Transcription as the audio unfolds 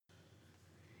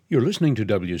You're listening to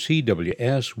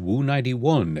WCWS Wu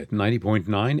 91 at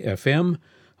 90.9 FM,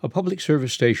 a public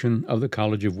service station of the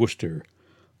College of Worcester.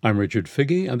 I'm Richard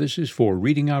Figge, and this is for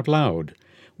Reading Out Loud.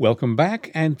 Welcome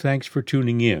back, and thanks for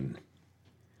tuning in.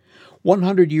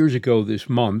 100 years ago this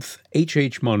month,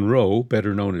 H. Munro,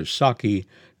 better known as Saki,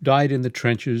 died in the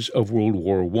trenches of World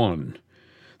War I.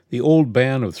 The old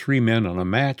ban of 3 men on a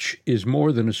match is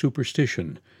more than a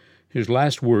superstition. His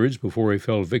last words before he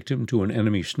fell victim to an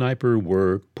enemy sniper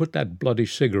were, "Put that bloody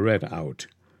cigarette out."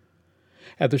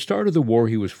 At the start of the war,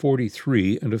 he was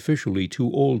 43 and officially too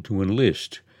old to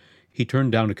enlist. He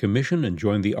turned down a commission and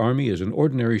joined the army as an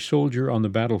ordinary soldier on the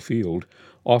battlefield,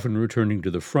 often returning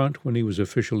to the front when he was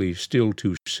officially still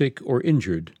too sick or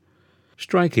injured.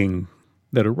 Striking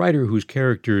that a writer whose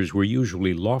characters were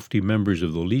usually lofty members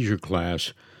of the leisure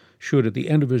class should at the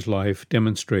end of his life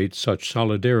demonstrate such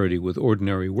solidarity with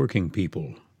ordinary working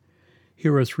people.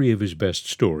 Here are 3 of his best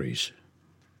stories.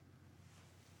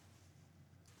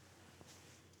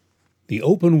 The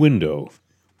Open Window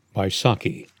by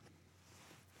Saki.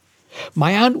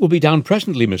 "My aunt will be down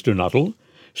presently, Mr. Nuttall,"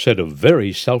 said a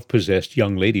very self-possessed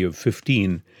young lady of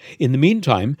 15. "In the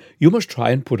meantime, you must try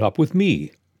and put up with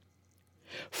me."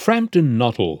 Frampton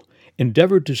Nuttall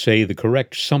endeavored to say the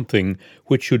correct something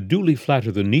which should duly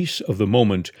flatter the niece of the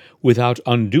moment without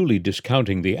unduly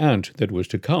discounting the aunt that was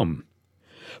to come.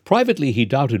 Privately he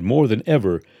doubted more than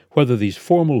ever whether these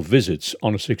formal visits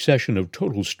on a succession of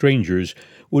total strangers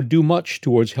would do much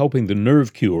towards helping the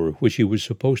nerve cure which he was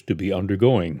supposed to be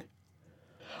undergoing.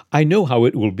 "I know how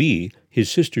it will be," his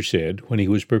sister said when he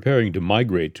was preparing to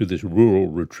migrate to this rural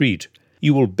retreat.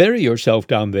 "You will bury yourself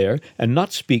down there and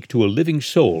not speak to a living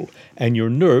soul, and your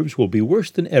nerves will be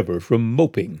worse than ever from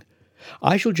moping.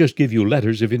 I shall just give you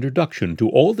letters of introduction to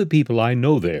all the people I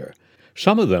know there.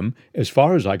 Some of them, as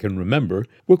far as I can remember,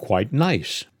 were quite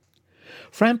nice."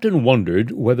 Frampton wondered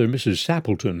whether Mrs.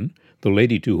 Sappleton, the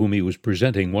lady to whom he was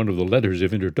presenting one of the letters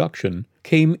of introduction,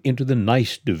 came into the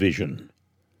nice division.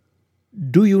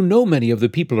 "Do you know many of the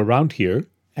people around here?"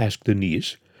 asked the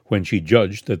niece, when she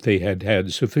judged that they had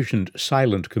had sufficient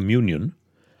silent communion.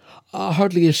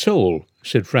 "Hardly a soul,"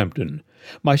 said Frampton.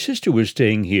 "My sister was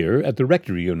staying here at the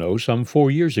rectory, some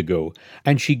 4 years ago,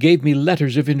 and she gave me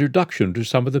letters of introduction to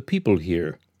some of the people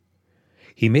here."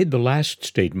 He made the last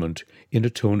statement in a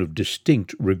tone of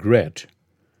distinct regret.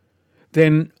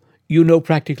 "Then you know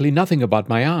practically nothing about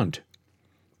my aunt?"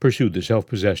 pursued the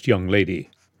self-possessed young lady.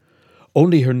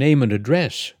 "Only her name and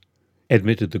address,"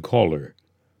 admitted the caller.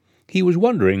 He was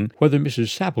wondering whether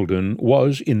Mrs. Sappleton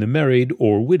was in the married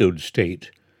or widowed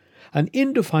state. An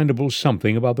indefinable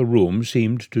something about the room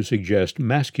seemed to suggest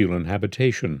masculine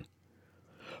habitation.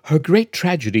 "Her great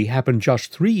tragedy happened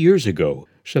just 3 years ago,"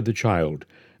 said the child.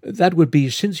 "That would be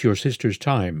since your sister's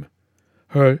time."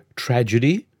 "Her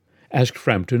tragedy?" asked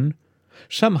Frampton.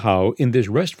 Somehow, in this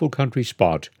restful country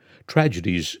spot,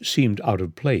 tragedies seemed out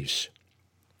of place.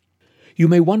 "You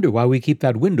may wonder why we keep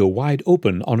that window wide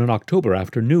open on an October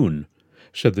afternoon,"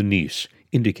 said the niece,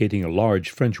 indicating a large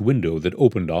French window that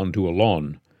opened onto a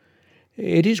lawn.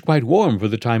 "It is quite warm for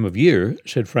the time of year,"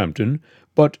 said Frampton,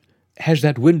 "but has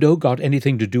that window got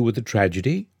anything to do with the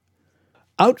tragedy?"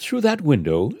 "Out through that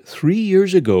window, 3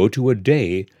 years ago to a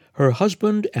day, her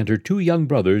husband and her 2 young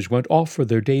brothers went off for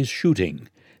their day's shooting.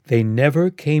 They never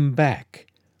came back.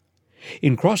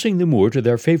 In crossing the moor to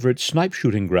their favourite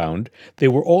snipe-shooting ground, they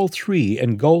were all 3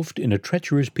 engulfed in a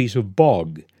treacherous piece of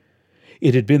bog.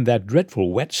 It had been that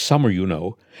dreadful wet summer,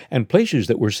 and places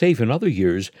that were safe in other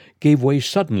years gave way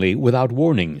suddenly without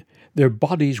warning. Their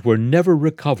bodies were never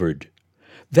recovered.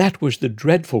 That was the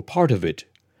dreadful part of it."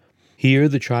 Here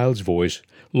the child's voice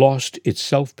lost its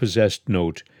self-possessed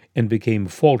note and became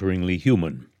falteringly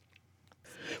human.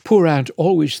 "Poor aunt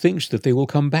always thinks that they will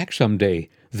come back some day,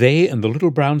 they and the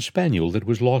little brown spaniel that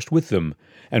was lost with them,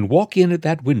 and walk in at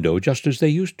that window just as they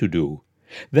used to do.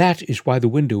 That is why the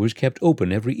window is kept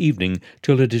open every evening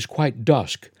till it is quite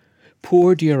dusk.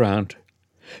 Poor dear aunt!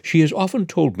 She has often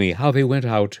told me how they went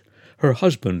out, her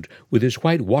husband with his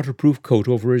white waterproof coat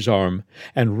over his arm,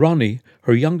 and Ronnie,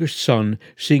 her youngest son,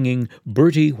 singing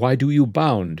 'Bertie, why do you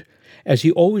bound?' as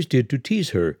he always did to tease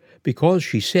her, because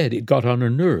she said it got on her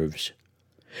nerves.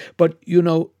 But,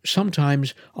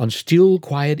 sometimes, on still,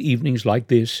 quiet evenings like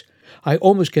this, I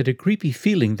almost get a creepy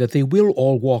feeling that they will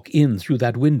all walk in through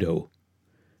that window."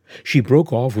 She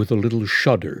broke off with a little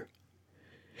shudder.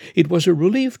 It was a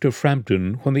relief to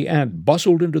Frampton when the aunt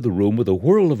bustled into the room with a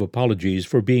whirl of apologies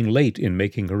for being late in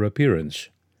making her appearance.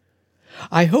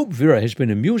 "I hope Vera has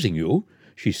been amusing you,"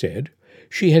 she said.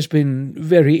 "She has been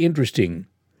very interesting,"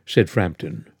 said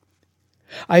Frampton.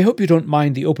 "I hope you don't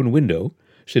mind the open window,"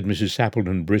 said Mrs.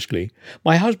 Sappleton briskly.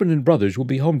 "My husband and brothers will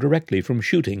be home directly from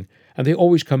shooting, and they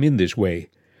always come in this way.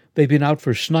 They've been out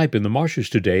for snipe in the marshes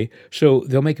today, so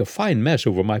they'll make a fine mess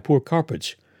over my poor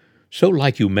carpets. So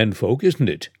like you menfolk, isn't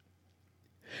it?"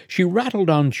 She rattled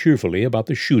on cheerfully about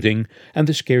the shooting and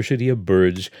the scarcity of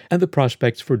birds and the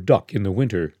prospects for duck in the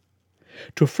winter.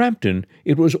 To Frampton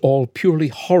it was all purely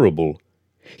horrible.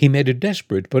 He made a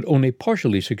desperate but only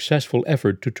partially successful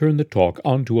effort to turn the talk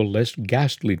on to a less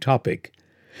ghastly topic.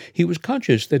 He was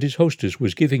conscious that his hostess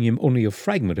was giving him only a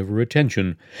fragment of her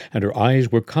attention, and her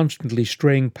eyes were constantly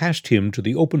straying past him to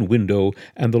the open window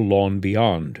and the lawn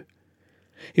beyond.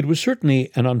 It was certainly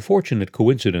an unfortunate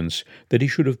coincidence that he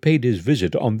should have paid his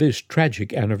visit on this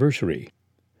tragic anniversary.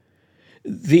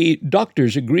 "The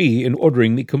doctors agree in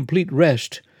ordering me complete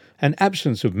rest, an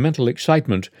absence of mental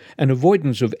excitement, and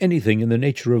avoidance of anything in the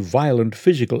nature of violent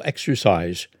physical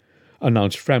exercise,"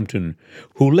 announced Frampton,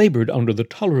 who labored under the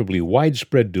tolerably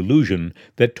widespread delusion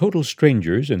that total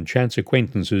strangers and chance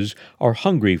acquaintances are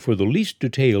hungry for the least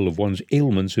detail of one's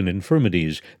ailments and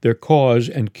infirmities, their cause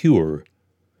and cure.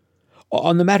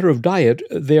 "On the matter of diet,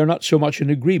 they are not so much in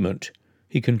agreement,"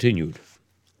 he continued.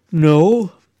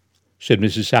 "No?" said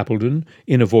Mrs. Sappleton,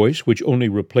 in a voice which only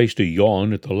replaced a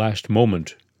yawn at the last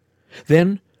moment.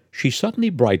 Then she suddenly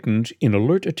brightened in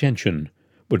alert attention,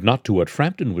 but not to what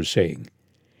Frampton was saying.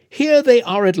 "Here they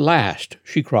are at last,"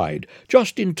 she cried,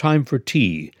 "just in time for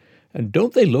tea. And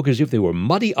don't they look as if they were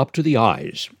muddy up to the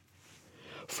eyes?"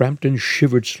 Frampton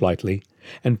shivered slightly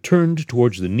and turned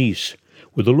towards the niece,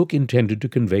 with a look intended to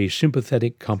convey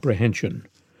sympathetic comprehension.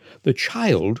 The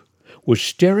child was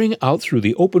staring out through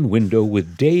the open window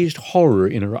with dazed horror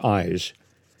in her eyes.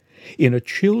 In a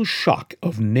chill shock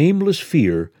of nameless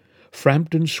fear,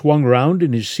 Frampton swung round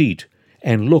in his seat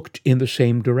and looked in the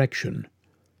same direction.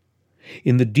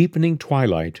 In the deepening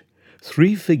twilight,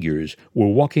 3 figures were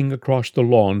walking across the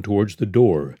lawn towards the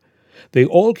door. They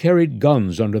all carried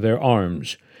guns under their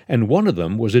arms, and one of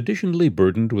them was additionally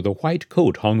burdened with a white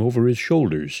coat hung over his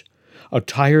shoulders. A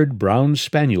tired brown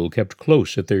spaniel kept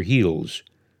close at their heels.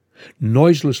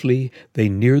 Noiselessly they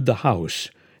neared the house,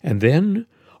 and then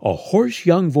a hoarse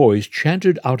young voice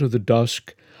chanted out of the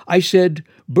dusk, "I said,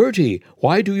 Bertie,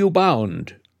 why do you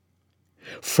bound?"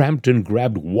 Frampton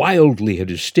grabbed wildly at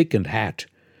his stick and hat.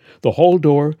 The hall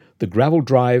door, the gravel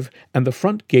drive, and the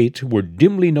front gate were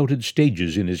dimly noted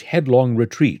stages in his headlong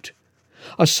retreat.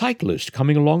 A cyclist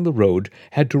coming along the road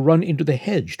had to run into the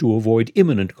hedge to avoid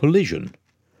imminent collision.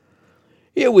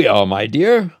 "Here we are, my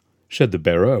dear," said the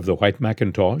bearer of the white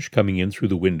mackintosh, coming in through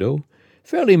the window.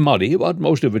 "Fairly muddy, but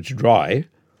most of it's dry.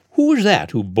 Who was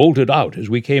that who bolted out as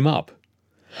we came up?"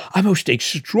 "A most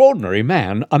extraordinary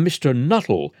man, a Mr.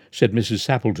 Nuttall," said Mrs.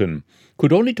 Sappleton.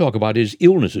 "Could only talk about his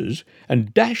illnesses,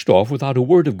 and dashed off without a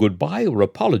word of good-bye or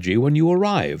apology when you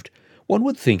arrived. One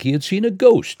would think he had seen a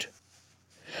ghost."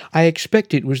 "I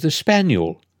expect it was the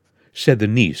spaniel," said the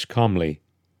niece calmly.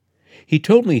 "He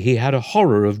told me he had a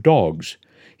horror of dogs.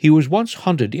 He was once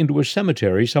hunted into a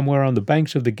cemetery somewhere on the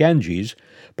banks of the Ganges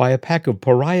by a pack of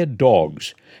pariah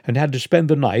dogs, and had to spend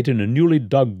the night in a newly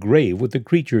dug grave with the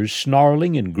creatures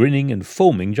snarling and grinning and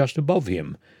foaming just above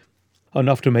him.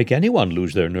 Enough to make anyone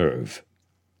lose their nerve."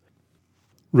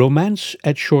 Romance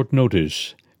at short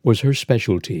notice was her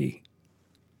specialty.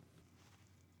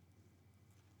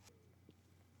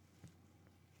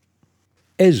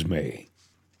 Esme.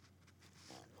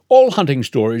 "All hunting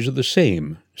stories are the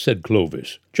same," said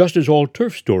Clovis, "just as all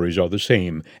turf stories are the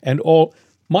same, and all—"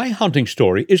 "My hunting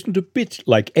story isn't a bit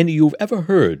like any you've ever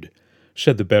heard,"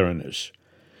 said the Baroness.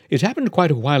 "It happened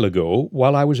quite a while ago,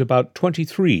 while I was about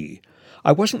 23.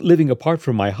 I wasn't living apart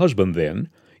from my husband then.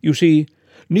 You see,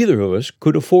 neither of us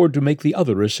could afford to make the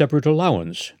other a separate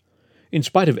allowance. In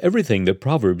spite of everything that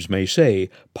Proverbs may say,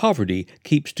 poverty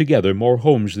keeps together more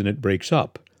homes than it breaks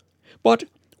up. But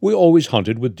we always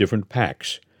hunted with different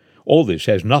packs. All this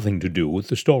has nothing to do with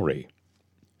the story."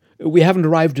 "We haven't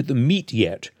arrived at the meet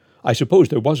yet. I suppose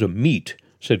there was a meet,"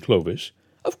 said Clovis.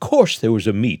 "Of course there was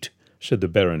a meet," said the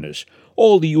Baroness.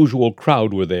 "All the usual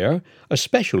crowd were there,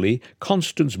 especially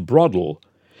Constance Broddle.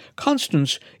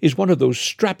 Constance is one of those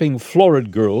strapping,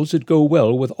 florid girls that go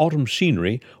well with autumn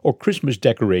scenery or Christmas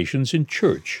decorations in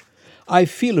church. "I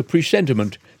feel a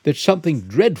presentiment that something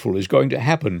dreadful is going to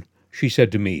happen," she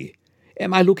said to me.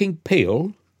 "Am I looking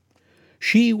pale?"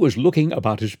 She was looking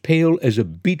about as pale as a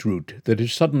beetroot that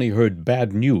has suddenly heard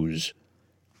bad news.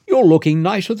 "You're looking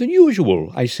nicer than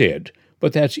usual," I said,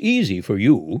 "but that's easy for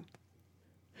you."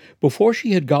 Before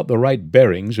she had got the right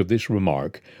bearings of this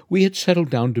remark, we had settled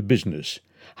down to business.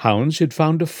 Hounds had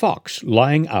found a fox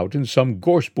lying out in some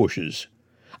gorse bushes.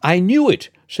 "I knew it,"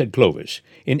 said Clovis.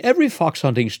 "In every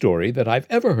fox-hunting story that I've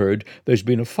ever heard, there's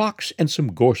been a fox and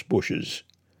some gorse bushes."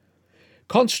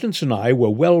 "Constance and I were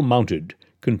well mounted,"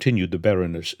 continued the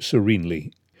Baroness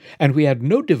serenely, "and we had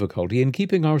no difficulty in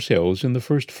keeping ourselves in the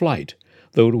first flight,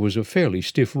 though it was a fairly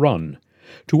stiff run.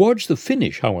 Towards the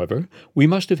finish, however, we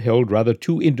must have held rather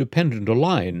too independent a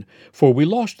line, for we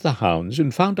lost the hounds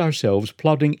and found ourselves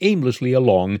plodding aimlessly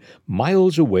along,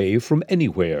 miles away from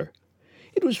anywhere.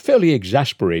 It was fairly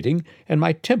exasperating, and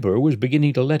my temper was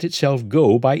beginning to let itself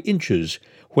go by inches,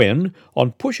 when,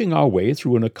 on pushing our way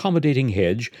through an accommodating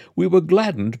hedge, we were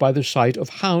gladdened by the sight of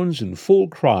hounds in full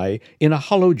cry in a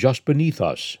hollow just beneath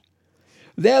us.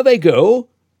 "There they go!"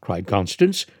 cried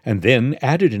Constance, and then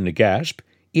added in a gasp,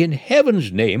 "In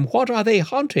heaven's name, what are they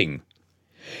hunting?"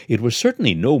 It was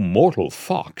certainly no mortal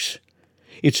fox.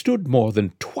 It stood more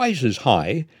than twice as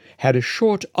high, had a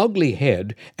short, ugly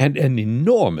head, and an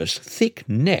enormous, thick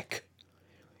neck.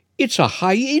 "It's a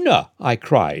hyena!" I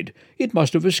cried. "It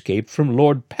must have escaped from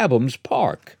Lord Pabham's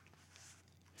park."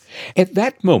 At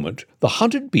that moment the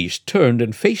hunted beast turned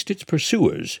and faced its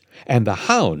pursuers, and the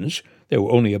hounds, there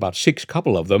were only about 6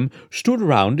 couple of them, stood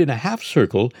round in a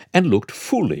half-circle and looked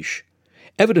foolish.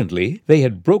 Evidently they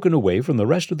had broken away from the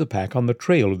rest of the pack on the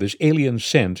trail of this alien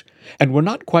scent, and were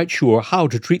not quite sure how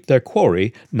to treat their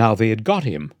quarry now they had got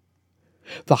him.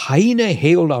 The hyena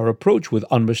hailed our approach with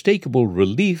unmistakable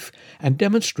relief and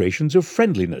demonstrations of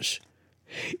friendliness.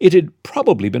 It had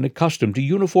probably been accustomed to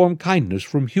uniform kindness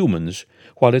from humans,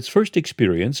 while its first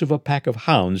experience of a pack of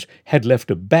hounds had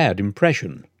left a bad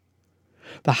impression.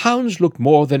 The hounds looked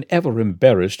more than ever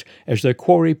embarrassed as their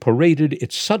quarry paraded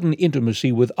its sudden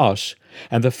intimacy with us,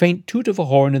 and the faint toot of a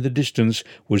horn in the distance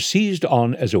was seized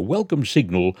on as a welcome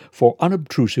signal for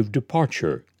unobtrusive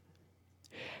departure.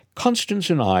 Constance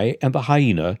and I and the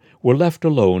hyena were left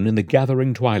alone in the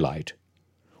gathering twilight.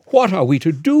 "What are we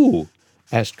to do?"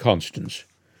 asked Constance.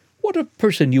 "What a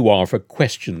person you are for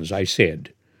questions," I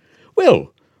said.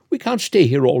 "Well, we can't stay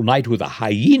here all night with a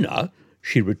hyena,"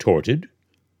 she retorted.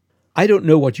 "I don't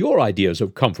know what your ideas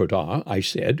of comfort are," I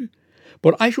said,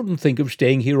 "but I shouldn't think of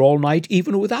staying here all night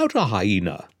even without a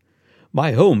hyena.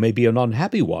 My home may be an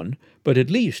unhappy one, but at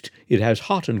least it has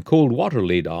hot and cold water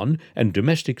laid on, and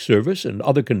domestic service and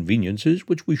other conveniences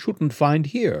which we shouldn't find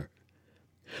here.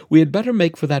 We had better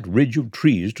make for that ridge of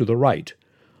trees to the right.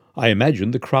 I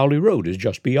imagine the Crowley Road is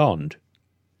just beyond."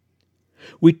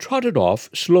 We trotted off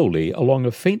slowly along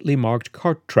a faintly marked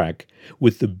cart track,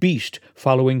 with the beast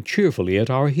following cheerfully at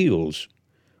our heels.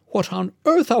 "What on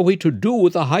earth are we to do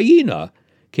with a hyena?"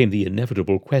 came the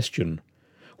inevitable question.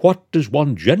 "What does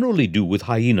one generally do with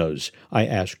hyenas?" I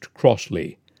asked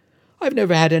crossly. "I've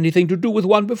never had anything to do with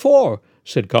one before,"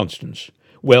 said Constance.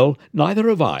 "Well, neither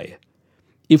have I.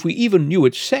 If we even knew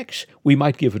its sex, we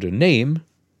might give it a name.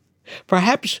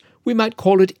 Perhaps we might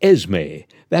call it Esme.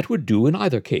 That would do in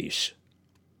either case."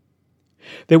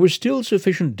 There was still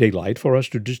sufficient daylight for us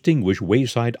to distinguish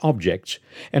wayside objects,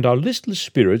 and our listless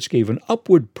spirits gave an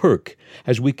upward perk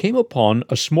as we came upon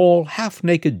a small,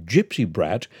 half-naked gypsy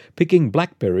brat picking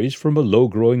blackberries from a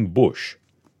low-growing bush.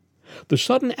 The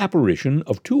sudden apparition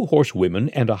of 2 horsewomen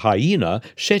and a hyena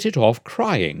set it off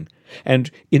crying,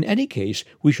 and in any case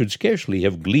we should scarcely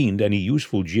have gleaned any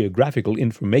useful geographical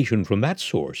information from that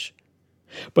source.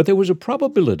 But there was a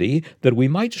probability that we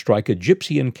might strike a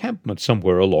gypsy encampment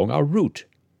somewhere along our route.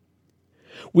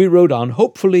 We rode on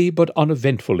hopefully but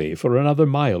uneventfully for another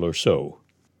mile or so.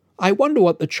 "I wonder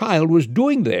what the child was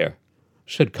doing there,"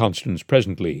 said Constance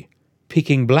presently.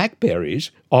 "Picking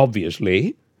blackberries,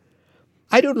 obviously."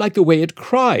 "I don't like the way it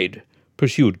cried,"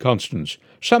 pursued Constance.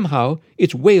 "Somehow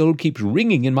its wail keeps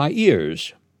ringing in my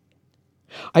ears."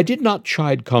 I did not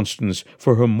chide Constance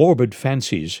for her morbid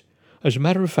fancies. As a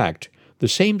matter of fact, the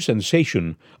same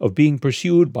sensation of being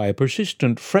pursued by a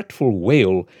persistent, fretful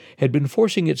wail had been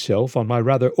forcing itself on my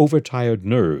rather overtired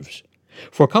nerves.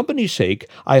 For company's sake,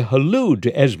 I hallooed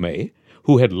to Esme,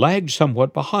 who had lagged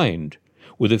somewhat behind.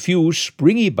 With a few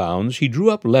springy bounds, he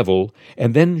drew up level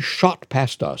and then shot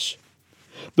past us.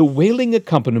 The wailing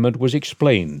accompaniment was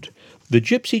explained. The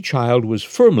gypsy child was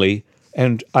firmly,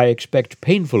 and I expect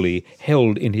painfully,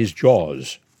 held in his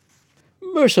jaws.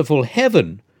 "Merciful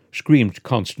heaven!" screamed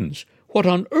Constance. "What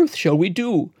on earth shall we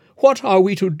do? What are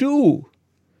we to do?"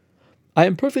 I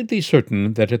am perfectly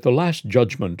certain that at the Last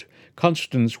Judgment,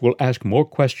 Constance will ask more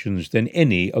questions than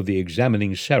any of the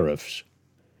examining seraphs.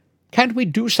 "Can't we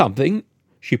do something?"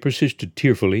 she persisted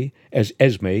tearfully, as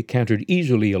Esme cantered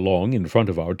easily along in front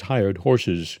of our tired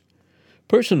horses.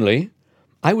 Personally,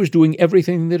 I was doing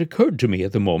everything that occurred to me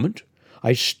at the moment.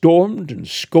 I stormed and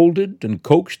scolded and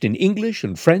coaxed in English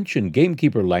and French and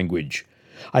gamekeeper language.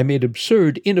 I made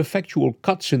absurd, ineffectual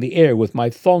cuts in the air with my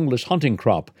thongless hunting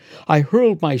crop. I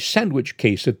hurled my sandwich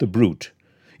case at the brute.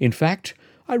 In fact,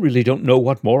 I really don't know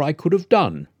what more I could have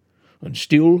done. And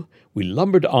still we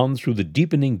lumbered on through the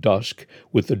deepening dusk,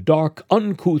 with the dark,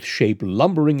 uncouth shape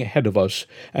lumbering ahead of us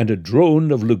and a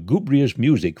drone of lugubrious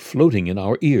music floating in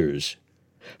our ears.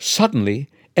 Suddenly,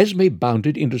 Esme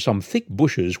bounded into some thick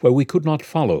bushes where we could not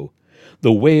follow.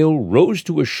 The wail rose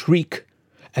to a shriek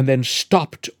and then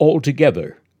stopped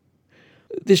altogether.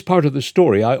 This part of the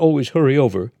story I always hurry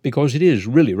over because it is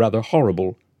really rather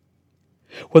horrible.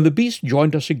 When the beast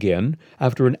joined us again,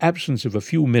 after an absence of a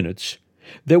few minutes,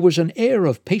 there was an air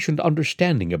of patient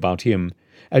understanding about him,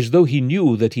 as though he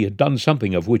knew that he had done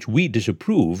something of which we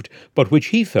disapproved, but which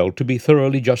he felt to be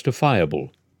thoroughly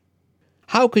justifiable.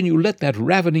 "How can you let that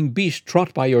ravening beast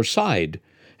trot by your side?"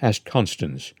 asked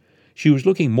Constance. She was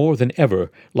looking more than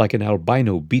ever like an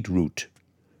albino beetroot.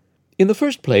 "In the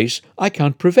first place, I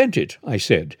can't prevent it," I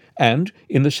said, "and,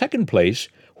 in the second place,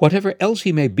 whatever else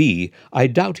he may be, I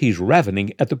doubt he's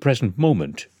ravening at the present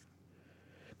moment."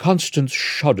 Constance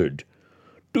shuddered.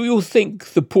 "Do you think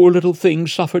the poor little thing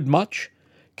suffered much?"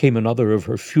 came another of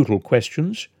her futile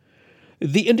questions.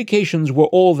 "The indications were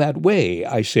all that way,"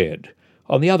 I said.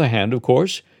 "On the other hand, of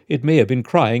course, it may have been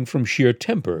crying from sheer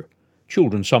temper.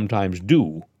 Children sometimes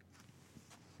do."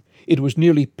 It was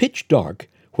nearly pitch dark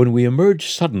when we emerged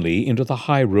suddenly into the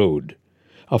high road.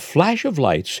 A flash of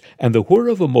lights and the whir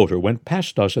of a motor went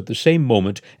past us at the same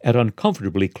moment at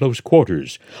uncomfortably close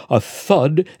quarters. A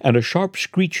thud and a sharp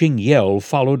screeching yell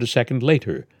followed a second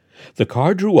later. The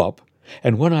car drew up,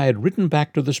 and when I had ridden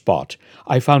back to the spot,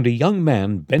 I found a young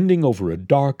man bending over a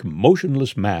dark,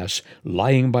 motionless mass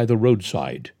lying by the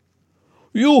roadside.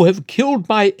 "You have killed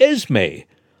my Esme!"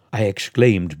 I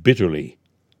exclaimed bitterly.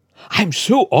 "I'm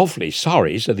so awfully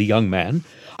sorry," said the young man.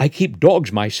 "I keep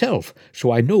dogs myself, so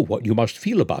I know what you must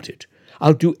feel about it.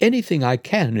 I'll do anything I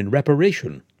can in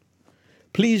reparation."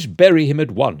 "Please bury him at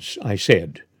once," I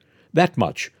said. "That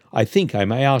much I think I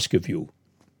may ask of you."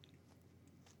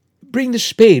 "Bring the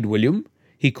spade, William,"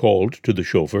 he called to the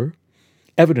chauffeur.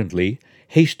 Evidently,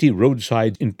 hasty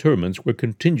roadside interments were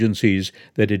contingencies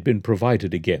that had been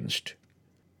provided against.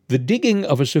 The digging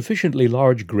of a sufficiently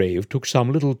large grave took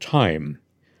some little time.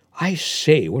 "I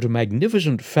say, what a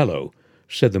magnificent fellow,"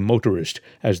 said the motorist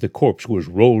as the corpse was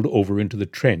rolled over into the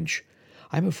trench.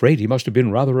 "I'm afraid he must have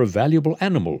been rather a valuable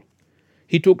animal."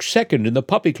 "He took second in the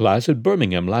puppy class at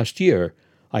Birmingham last year,"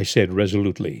 I said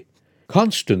resolutely.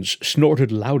 Constance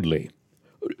snorted loudly.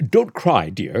 "Don't cry,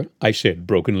 dear," I said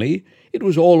brokenly. "It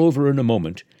was all over in a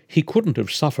moment. He couldn't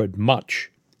have suffered much."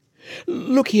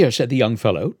 "Look here," said the young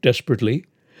fellow desperately.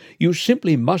 "You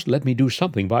simply must let me do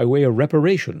something by way of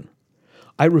reparation."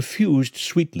 I refused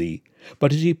sweetly,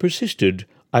 but as he persisted,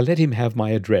 I let him have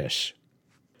my address.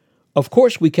 Of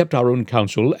course we kept our own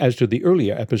counsel as to the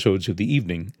earlier episodes of the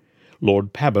evening.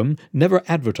 Lord Pabham never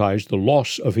advertised the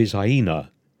loss of his hyena.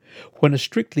 When a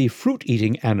strictly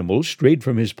fruit-eating animal strayed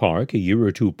from his park a year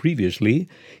or two previously,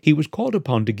 he was called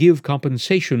upon to give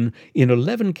compensation in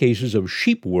 11 cases of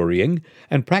sheep worrying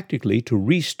and practically to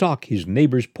restock his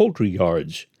neighbours' poultry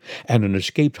yards, and an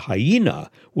escaped hyena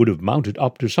would have mounted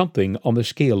up to something on the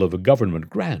scale of a government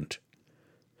grant.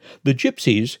 The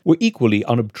gypsies were equally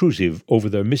unobtrusive over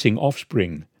their missing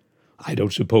offspring. I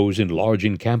don't suppose in large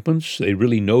encampments they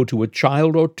really know to a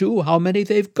child or two how many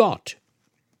they've got.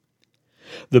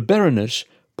 The Baroness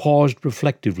paused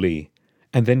reflectively,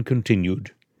 and then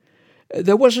continued.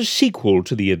 "There was a sequel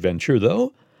to the adventure,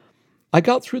 though. I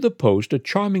got through the post a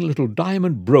charming little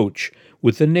diamond brooch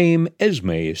with the name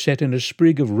Esme set in a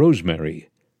sprig of rosemary.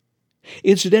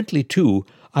 Incidentally, too,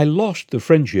 I lost the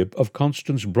friendship of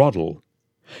Constance Broddle.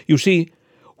 You see,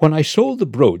 when I sold the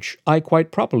brooch, I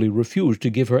quite properly refused to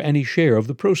give her any share of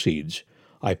the proceeds.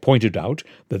 I pointed out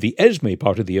that the Esme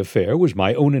part of the affair was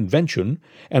my own invention,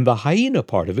 and the hyena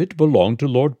part of it belonged to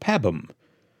Lord Pabham.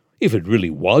 If it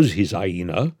really was his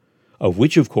hyena, of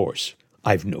which, of course,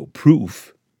 I've no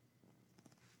proof."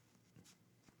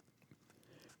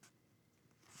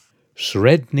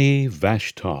 Sredni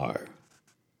Vashtar.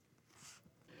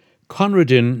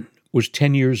 Conradin was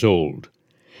 10 years old,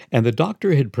 and the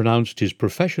doctor had pronounced his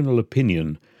professional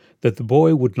opinion that the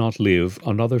boy would not live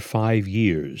another 5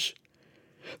 years.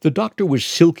 The doctor was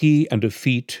silky and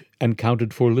effete and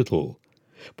counted for little,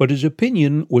 but his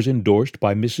opinion was endorsed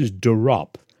by Mrs. de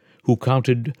Ropp, who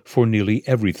counted for nearly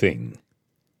everything.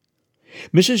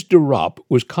 Mrs. de Ropp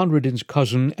was Conradin's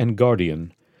cousin and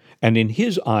guardian, and in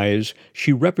his eyes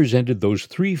she represented those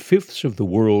 3/5 of the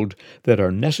world that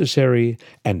are necessary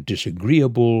and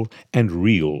disagreeable and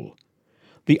real.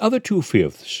 The other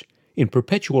 2/5, in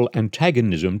perpetual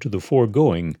antagonism to the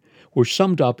foregoing, were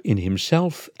summed up in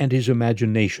himself and his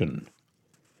imagination.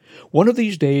 One of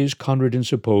these days Conradin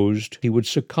supposed he would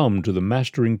succumb to the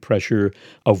mastering pressure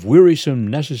of wearisome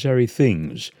necessary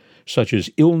things, such as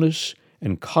illness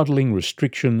and coddling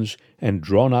restrictions and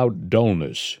drawn-out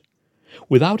dullness.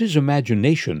 Without his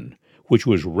imagination, which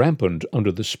was rampant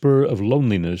under the spur of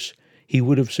loneliness, he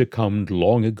would have succumbed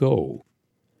long ago.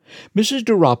 Mrs.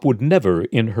 de Ropp would never,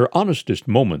 in her honestest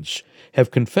moments,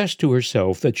 have confessed to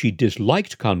herself that she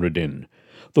disliked Conradin,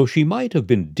 though she might have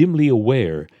been dimly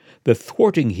aware that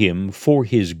thwarting him for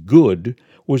his good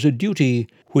was a duty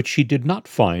which she did not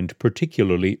find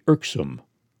particularly irksome.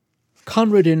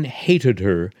 Conradin hated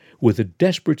her with a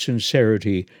desperate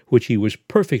sincerity which he was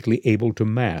perfectly able to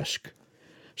mask.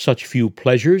 Such few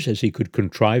pleasures as he could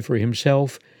contrive for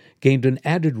himself gained an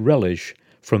added relish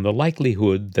from the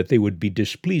likelihood that they would be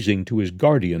displeasing to his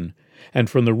guardian, and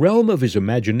from the realm of his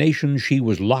imagination she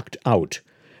was locked out,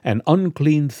 an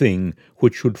unclean thing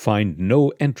which should find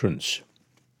no entrance.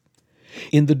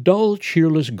 In the dull,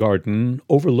 cheerless garden,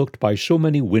 overlooked by so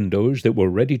many windows that were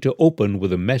ready to open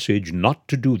with a message not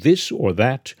to do this or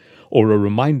that, or a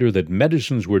reminder that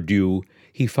medicines were due,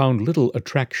 he found little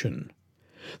attraction.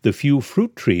 The few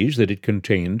fruit trees that it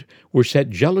contained were set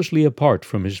jealously apart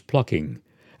from his plucking,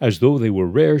 as though they were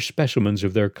rare specimens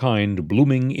of their kind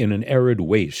blooming in an arid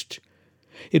waste.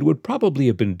 It would probably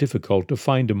have been difficult to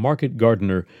find a market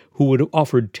gardener who would have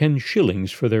offered 10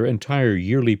 shillings for their entire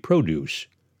yearly produce.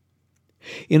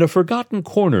 In a forgotten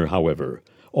corner, however,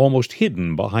 almost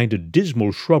hidden behind a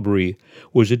dismal shrubbery,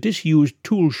 was a disused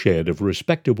tool-shed of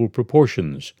respectable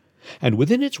proportions, and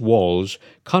within its walls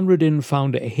Conradin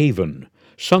found a haven,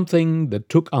 something that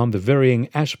took on the varying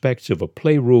aspects of a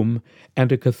playroom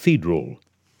and a cathedral.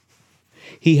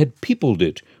 He had peopled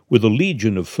it with a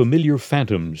legion of familiar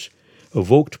phantoms,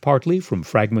 evoked partly from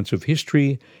fragments of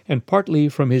history and partly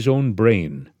from his own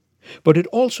brain. But it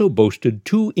also boasted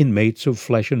 2 inmates of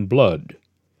flesh and blood.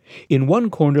 In one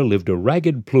corner lived a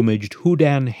ragged-plumaged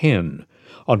Houdan hen,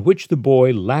 on which the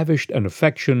boy lavished an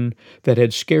affection that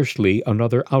had scarcely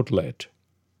another outlet.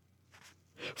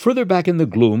 Further back in the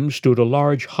gloom stood a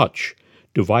large hutch,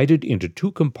 divided into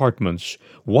 2 compartments,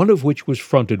 one of which was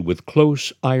fronted with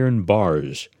close iron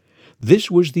bars. This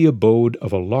was the abode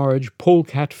of a large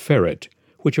polecat ferret,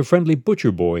 which a friendly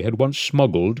butcher boy had once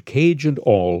smuggled, cage and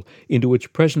all, into its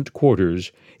present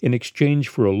quarters in exchange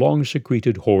for a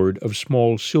long-secreted hoard of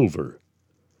small silver.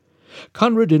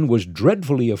 Conradin was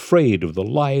dreadfully afraid of the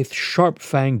lithe,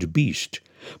 sharp-fanged beast,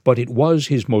 but it was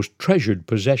his most treasured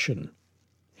possession.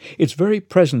 Its very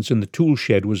presence in the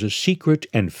tool-shed was a secret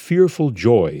and fearful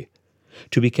joy,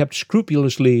 to be kept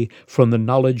scrupulously from the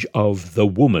knowledge of the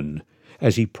woman,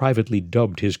 as he privately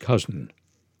dubbed his cousin.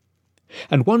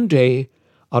 And one day,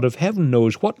 out of heaven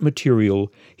knows what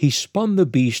material, he spun the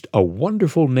beast a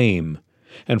wonderful name,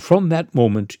 and from that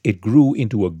moment it grew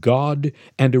into a god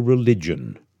and a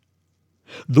religion.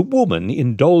 The woman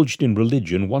indulged in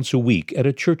religion once a week at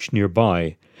a church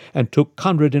nearby, and took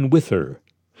Conradin with her,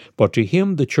 but to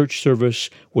him the church service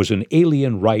was an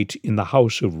alien rite in the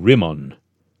house of Rimmon.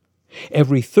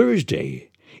 Every Thursday,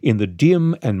 in the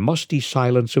dim and musty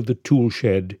silence of the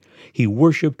tool-shed, he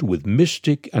worshipped with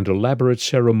mystic and elaborate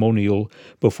ceremonial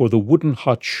before the wooden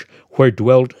hutch where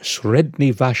dwelt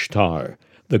Sredni Vashtar,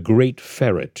 the great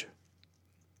ferret.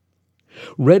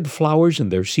 Red flowers in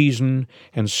their season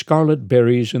and scarlet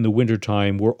berries in the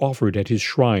winter-time were offered at his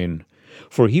shrine,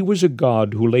 for he was a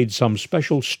god who laid some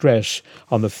special stress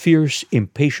on the fierce,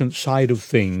 impatient side of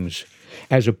things,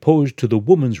 as opposed to the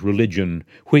woman's religion,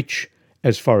 which,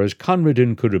 as far as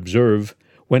Conradin could observe,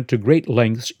 went to great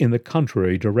lengths in the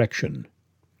contrary direction.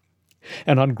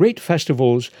 And on great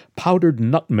festivals, powdered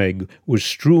nutmeg was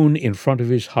strewn in front of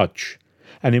his hutch,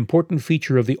 an important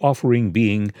feature of the offering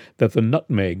being that the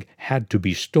nutmeg had to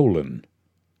be stolen.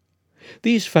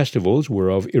 These festivals were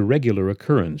of irregular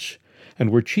occurrence, and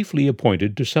were chiefly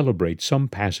appointed to celebrate some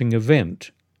passing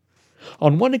event.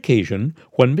 On one occasion,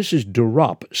 when Mrs. de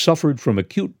Ropp suffered from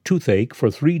acute toothache for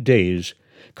 3 days,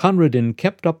 Conradin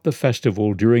kept up the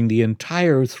festival during the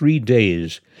entire 3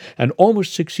 days, and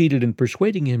almost succeeded in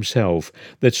persuading himself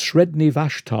that Sredni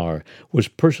Vashtar was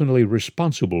personally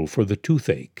responsible for the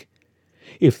toothache.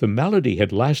 If the malady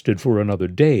had lasted for another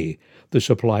day, the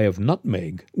supply of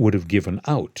nutmeg would have given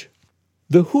out.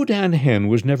 The Houdan hen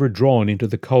was never drawn into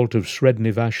the cult of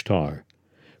Sredni Vashtar.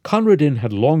 Conradin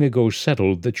had long ago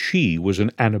settled that she was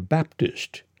an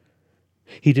Anabaptist.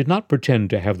 He did not pretend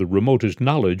to have the remotest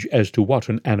knowledge as to what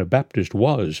an Anabaptist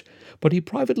was, but he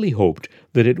privately hoped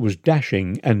that it was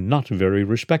dashing and not very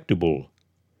respectable.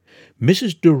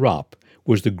 Mrs. de Ropp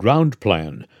was the ground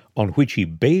plan on which he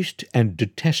based and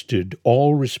detested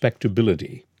all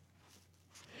respectability.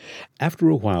 After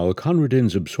a while,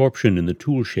 Conradin's absorption in the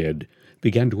tool shed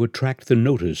began to attract the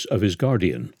notice of his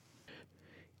guardian.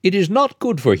 "It is not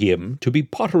good for him to be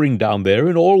pottering down there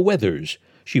in all weathers,"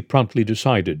 she promptly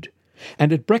decided,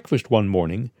 and at breakfast one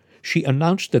morning she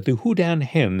announced that the Houdan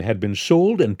hen had been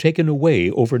sold and taken away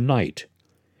overnight.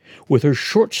 With her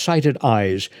short-sighted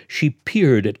eyes she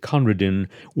peered at Conradin,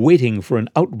 waiting for an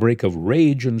outbreak of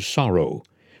rage and sorrow,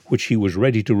 which he was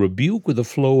ready to rebuke with a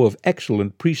flow of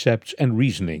excellent precepts and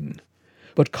reasoning.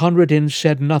 But Conradin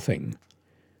said nothing.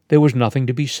 There was nothing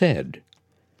to be said.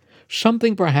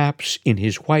 Something perhaps in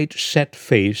his white, set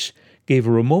face gave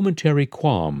her a momentary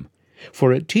qualm,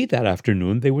 for at tea that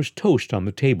afternoon there was toast on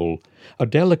the table, a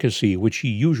delicacy which he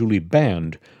usually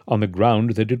banned on the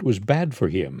ground that it was bad for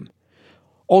him.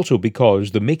 Also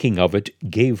because the making of it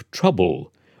gave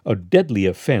trouble, a deadly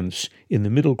offense in the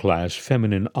middle-class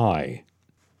feminine eye.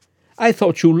 "I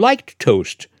thought you liked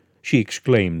toast," she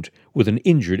exclaimed with an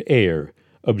injured air,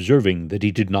 observing that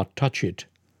he did not touch it.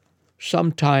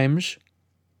 "Sometimes,"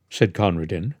 said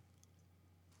Conradin.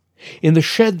 In the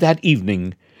shed that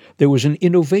evening there was an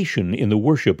innovation in the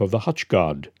worship of the hutch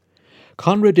god.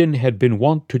 Conradin had been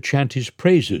wont to chant his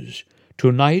praises.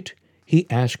 Tonight he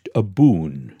asked a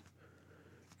boon.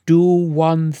 "Do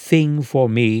one thing for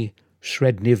me,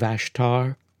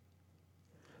 Srednivashtar."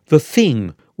 The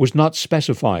thing was not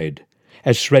specified.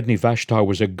 As Srednivashtar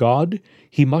was a god,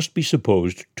 he must be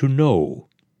supposed to know.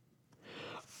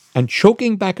 And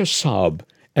choking back a sob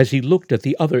as he looked at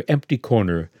the other empty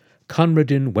corner,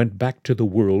 Conradin went back to the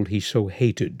world he so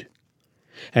hated.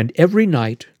 And every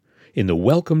night, in the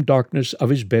welcome darkness of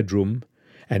his bedroom,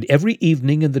 and every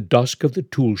evening in the dusk of the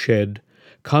tool shed,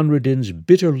 Conradin's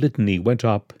bitter litany went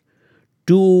up,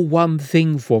 "Do one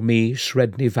thing for me,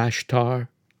 Srednivashtar."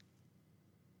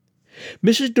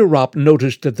 Mrs. de Ropp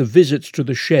noticed that the visits to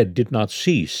the shed did not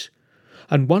cease,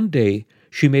 and one day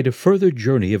she made a further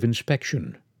journey of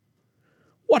inspection.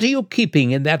 "What are you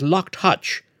keeping in that locked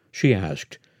hutch?" she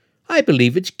asked. "I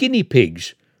believe it's guinea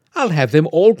pigs. I'll have them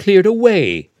all cleared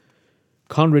away."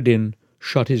 Conradin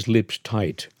shut his lips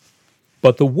tight.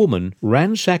 But the woman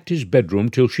ransacked his bedroom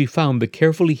till she found the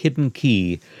carefully hidden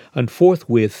key, and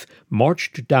forthwith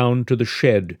marched down to the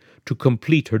shed to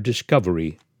complete her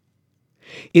discovery.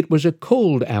 It was a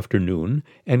cold afternoon,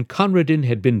 and Conradin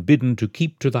had been bidden to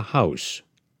keep to the house.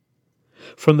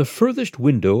 From the furthest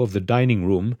window of the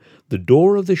dining-room, the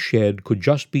door of the shed could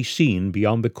just be seen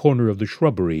beyond the corner of the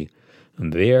shrubbery,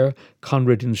 and there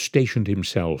Conradin stationed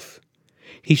himself.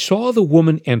 He saw the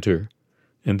woman enter,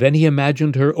 and then he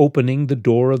imagined her opening the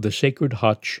door of the sacred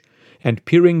hutch and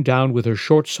peering down with her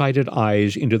short-sighted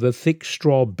eyes into the thick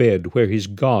straw bed where his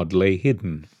god lay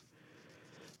hidden.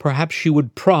 Perhaps she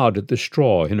would prod at the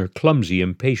straw in her clumsy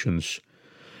impatience,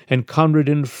 and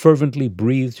Conradin fervently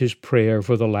breathed his prayer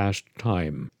for the last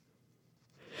time.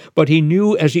 But he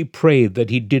knew as he prayed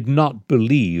that he did not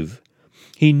believe.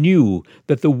 He knew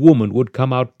that the woman would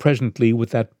come out presently with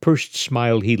that pursed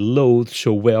smile he loathed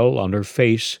so well on her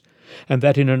face, and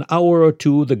that in an hour or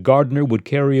two the gardener would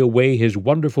carry away his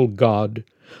wonderful god,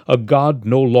 a god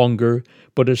no longer,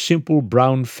 but a simple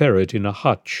brown ferret in a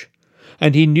hutch.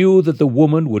 And he knew that the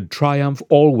woman would triumph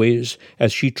always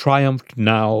as she triumphed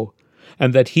now,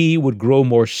 and that he would grow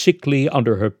more sickly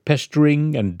under her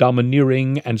pestering and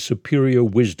domineering and superior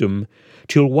wisdom,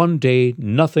 till one day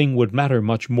nothing would matter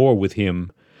much more with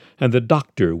him, and the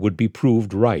doctor would be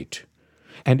proved right.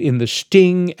 And in the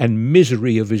sting and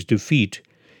misery of his defeat,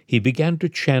 he began to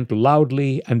chant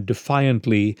loudly and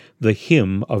defiantly the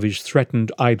hymn of his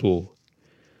threatened idol.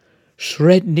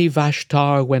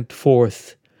 Srednivashtar went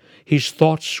forth. His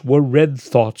thoughts were red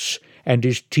thoughts, and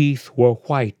his teeth were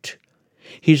white.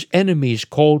 His enemies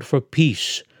called for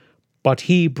peace, but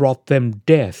he brought them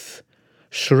death.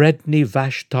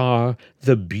 Srednivashtar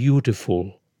the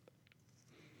beautiful.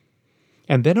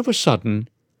 And then of a sudden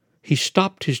he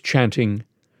stopped his chanting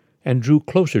and drew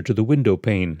closer to the window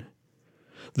pane.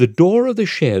 The door of the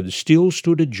shed still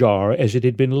stood ajar as it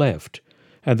had been left,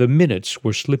 and the minutes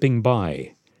were slipping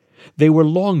by. They were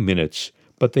long minutes,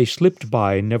 but they slipped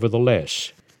by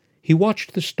nevertheless. He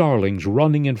watched the starlings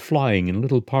running and flying in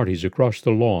little parties across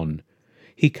the lawn.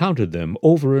 He counted them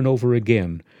over and over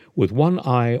again, with one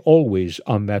eye always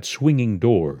on that swinging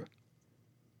door.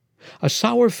 A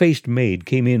sour-faced maid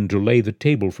came in to lay the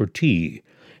table for tea,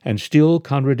 and still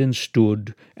Conradin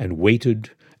stood and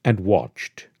waited and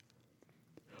watched.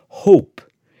 Hope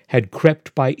had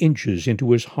crept by inches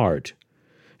into his heart,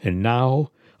 and now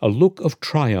a look of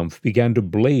triumph began to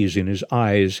blaze in his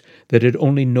eyes that had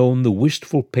only known the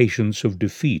wistful patience of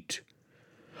defeat.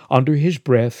 Under his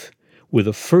breath, with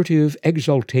a furtive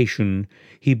exultation,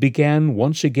 he began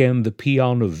once again the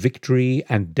paean of victory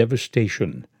and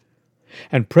devastation.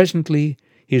 And presently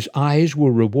his eyes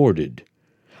were rewarded.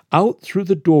 Out through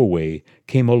the doorway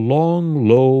came a long,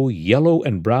 low, yellow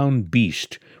and brown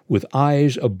beast with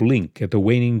eyes a-blink at the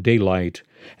waning daylight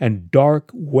and dark,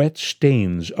 wet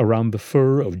stains around the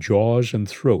fur of jaws and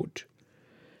throat.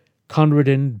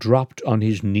 Conradin dropped on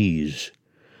his knees.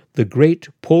 The great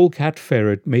polecat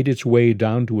ferret made its way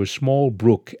down to a small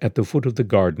brook at the foot of the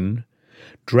garden,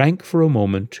 drank for a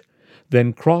moment,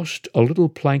 then crossed a little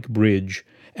plank bridge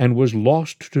and was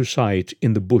lost to sight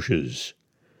in the bushes.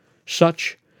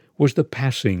 Such was the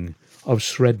passing of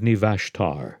Sredni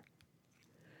Vashtar.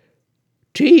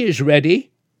 "Tea is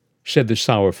ready," said the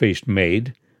sour-faced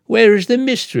maid. "Where is the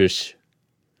mistress?"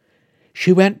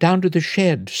 "She went down to the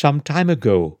shed some time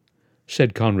ago,"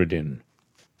 said Conradin.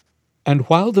 And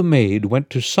while the maid went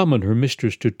to summon her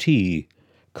mistress to tea,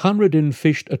 Conradin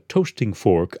fished a toasting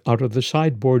fork out of the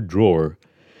sideboard drawer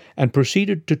and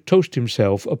proceeded to toast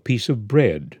himself a piece of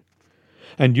bread.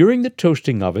 And during the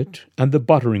toasting of it, and the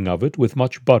buttering of it with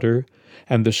much butter,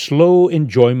 and the slow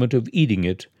enjoyment of eating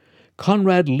it,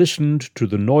 Conrad listened to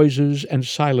the noises and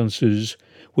silences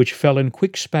which fell in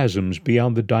quick spasms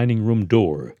beyond the dining-room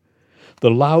door,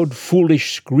 the loud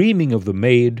foolish screaming of the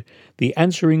maid, the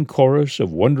answering chorus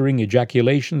of wondering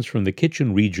ejaculations from the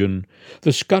kitchen region,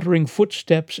 the scuttering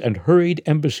footsteps and hurried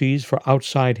embassies for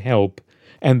outside help,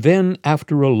 and then,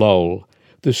 after a lull,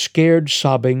 the scared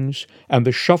sobbings and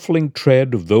the shuffling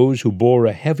tread of those who bore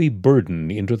a heavy burden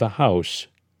into the house.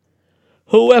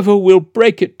 "Whoever will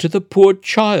break it to the poor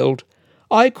child?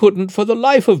 I couldn't for the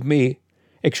life of me,"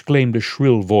 exclaimed a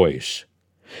shrill voice.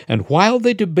 And while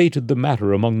they debated the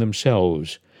matter among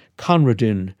themselves,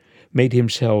 Conradin made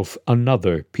himself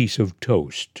another piece of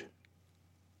toast.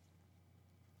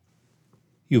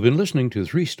 You've been listening to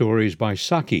 3 stories by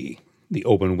Saki: The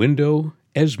Open Window,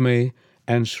 Esme,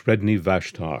 and Sredni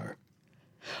Vashtar.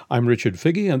 I'm Richard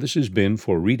Figge, and this has been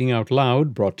For Reading Out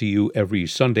Loud, brought to you every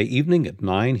Sunday evening at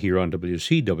 9 here on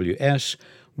WCWS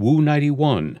Woo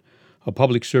 91, a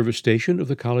public service station of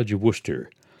the College of Worcester.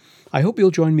 I hope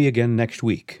you'll join me again next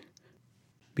week.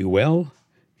 Be well,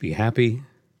 be happy,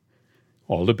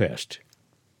 all the best.